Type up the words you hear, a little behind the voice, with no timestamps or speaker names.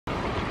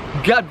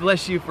God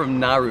bless you from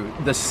Nauru,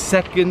 the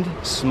second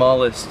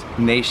smallest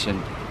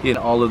nation in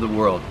all of the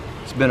world.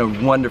 It's been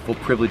a wonderful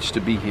privilege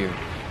to be here.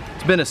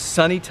 It's been a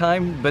sunny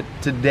time, but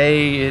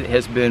today it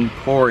has been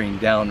pouring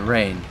down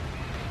rain.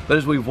 But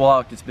as we've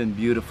walked, it's been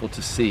beautiful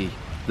to see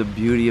the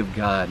beauty of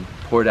God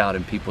poured out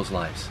in people's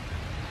lives.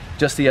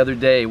 Just the other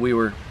day, we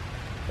were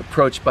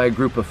approached by a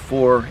group of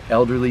 4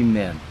 elderly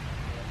men.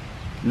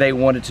 They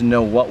wanted to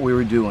know what we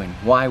were doing,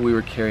 why we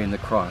were carrying the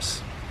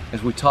cross.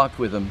 As we talked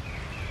with them,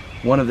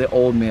 one of the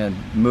old men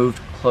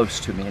moved close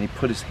to me and he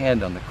put his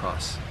hand on the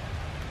cross.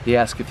 He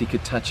asked if he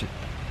could touch it.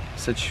 I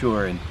said,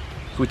 sure. And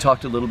as we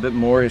talked a little bit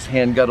more, his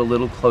hand got a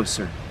little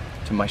closer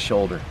to my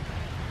shoulder.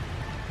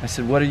 I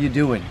said, what are you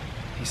doing?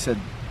 He said,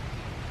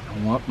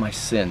 I want my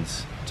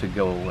sins to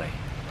go away.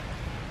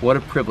 What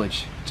a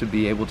privilege to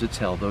be able to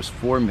tell those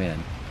 4 men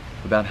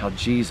about how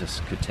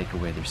Jesus could take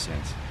away their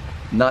sins.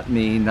 Not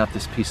me, not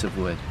this piece of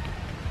wood,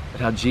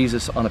 but how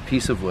Jesus on a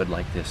piece of wood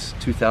like this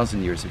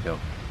 2,000 years ago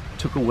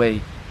took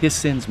away his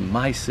sins,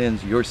 my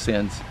sins, your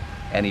sins,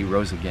 and he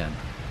rose again.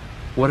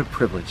 What a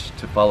privilege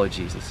to follow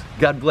Jesus.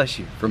 God bless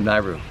you from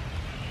Nauru.